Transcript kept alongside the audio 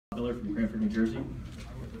Miller from Cranford, New Jersey.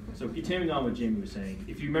 So continuing on what Jamie was saying,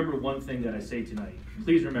 if you remember one thing that I say tonight,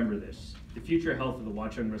 please remember this. The future health of the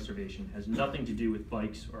Watchung Reservation has nothing to do with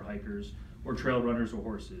bikes or hikers or trail runners or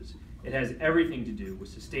horses. It has everything to do with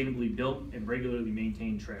sustainably built and regularly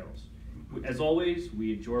maintained trails. As always,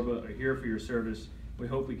 we at JORBA are here for your service. We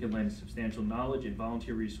hope we can lend substantial knowledge and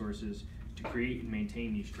volunteer resources to create and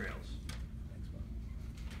maintain these trails.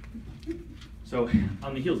 So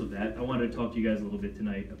on the heels of that, I wanted to talk to you guys a little bit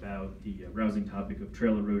tonight about the rousing topic of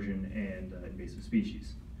trail erosion and invasive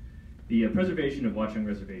species. The preservation of Watchung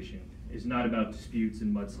Reservation is not about disputes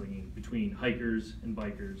and mudslinging between hikers and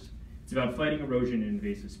bikers. It's about fighting erosion and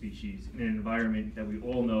invasive species in an environment that we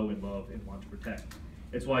all know and love and want to protect.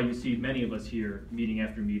 It's why you see many of us here, meeting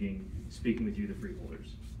after meeting, speaking with you, the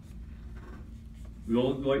freeholders. We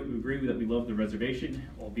all agree that we love the reservation,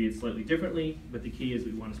 albeit slightly differently, but the key is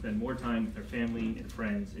we want to spend more time with our family and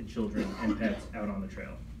friends and children and pets out on the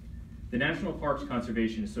trail. The National Parks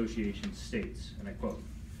Conservation Association states, and I quote,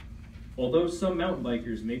 "Although some mountain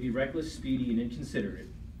bikers may be reckless, speedy, and inconsiderate,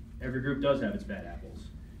 every group does have its bad apples.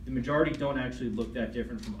 The majority don't actually look that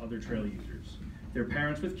different from other trail users. They're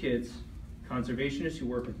parents with kids, conservationists who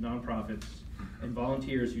work with nonprofits, and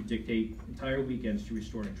volunteers who dictate entire weekends to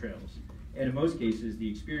restoring trails. And in most cases, the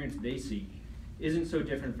experience they seek isn't so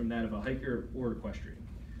different from that of a hiker or equestrian.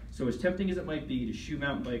 So as tempting as it might be to shoo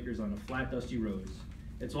mountain bikers on the flat, dusty roads,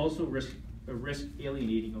 it's also a risk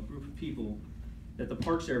alienating a group of people that the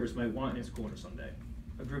Park Service might want in its corner someday.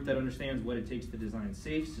 A group that understands what it takes to design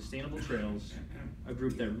safe, sustainable trails, a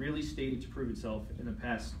group that really stated to prove itself in the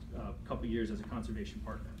past couple years as a conservation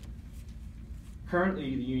partner.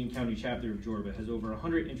 Currently, the Union County chapter of JORBA has over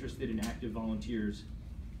 100 interested and active volunteers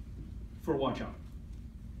for Watchung.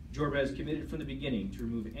 JORBA has committed from the beginning to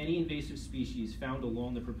remove any invasive species found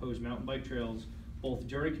along the proposed mountain bike trails, both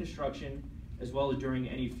during construction as well as during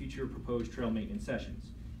any future proposed trail maintenance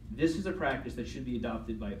sessions. This is a practice that should be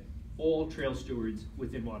adopted by all trail stewards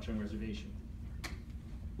within Watchung Reservation.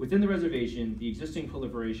 Within the reservation, the existing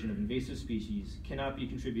proliferation of invasive species cannot be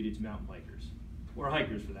contributed to mountain bikers, or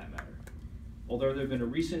hikers for that matter. Although there have been a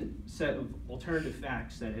recent set of alternative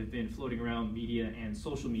facts that have been floating around media and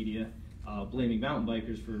social media blaming mountain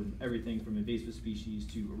bikers for everything from invasive species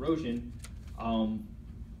to erosion,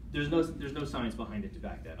 there's no science behind it to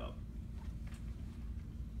back that up.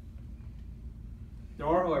 There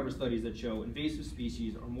are, however, studies that show invasive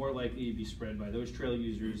species are more likely to be spread by those trail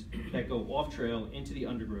users that go off trail into the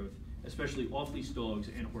undergrowth, especially off-leash dogs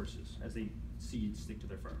and horses, as they see stick to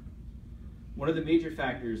their fur. One of the major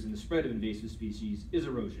factors in the spread of invasive species is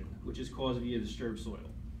erosion, which is caused via disturbed soil.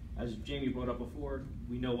 As Jamie brought up before,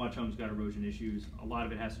 we know Watchung's got erosion issues. A lot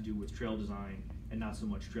of it has to do with trail design and not so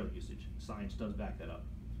much trail usage. Science does back that up.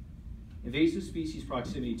 Invasive species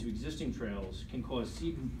proximity to existing trails can cause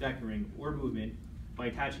seed deckering or movement by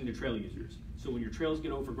attaching to trail users. So when your trails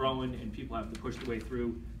get overgrown and people have to push their way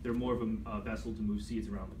through, they're more of a vessel to move seeds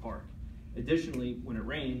around the park. Additionally, when it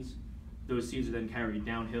rains, those seeds are then carried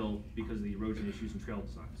downhill because of the erosion issues in trail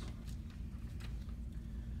designs.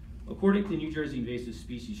 According to the New Jersey Invasive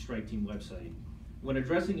Species Strike Team website, when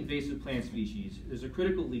addressing invasive plant species, there's a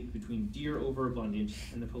critical link between deer overabundance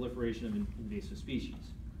and the proliferation of invasive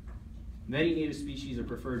species. Many native species are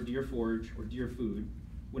preferred deer forage or deer food,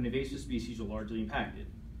 when invasive species are largely impacted.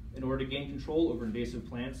 In order to gain control over invasive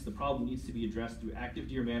plants, the problem needs to be addressed through active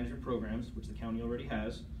deer management programs, which the county already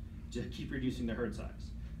has, to keep reducing the herd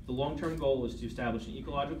size. The long-term goal is to establish an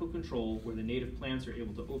ecological control where the native plants are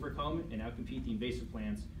able to overcome and outcompete the invasive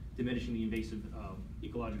plants, diminishing the invasive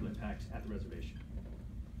ecological impacts at the reservation.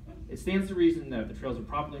 It stands to reason that if the trails are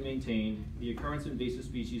properly maintained, the occurrence of invasive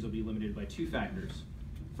species will be limited by two factors.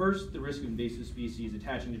 First, the risk of invasive species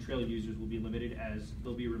attaching to trail users will be limited as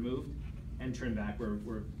they'll be removed and trimmed back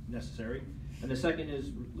where necessary. And the second is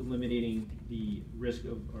eliminating the risk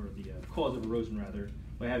of, or the cause of erosion rather,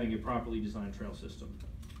 by having a properly designed trail system.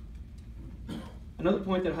 Another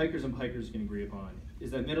point that hikers and bikers can agree upon is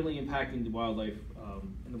that minimally impacting the wildlife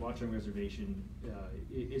in the Watchung Reservation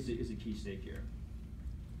is a key stake here.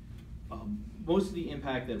 Most of the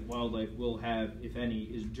impact that wildlife will have, if any,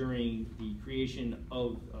 is during the creation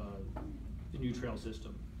of the new trail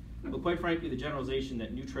system. But quite frankly, the generalization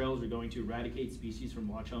that new trails are going to eradicate species from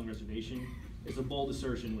Watchung Reservation is a bold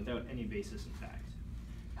assertion without any basis in fact.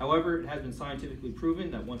 However, it has been scientifically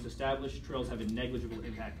proven that once established, trails have a negligible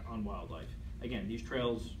impact on wildlife. Again, these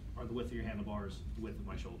trails are the width of your handlebars, the width of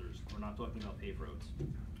my shoulders. We're not talking about paved roads.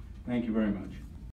 Thank you very much.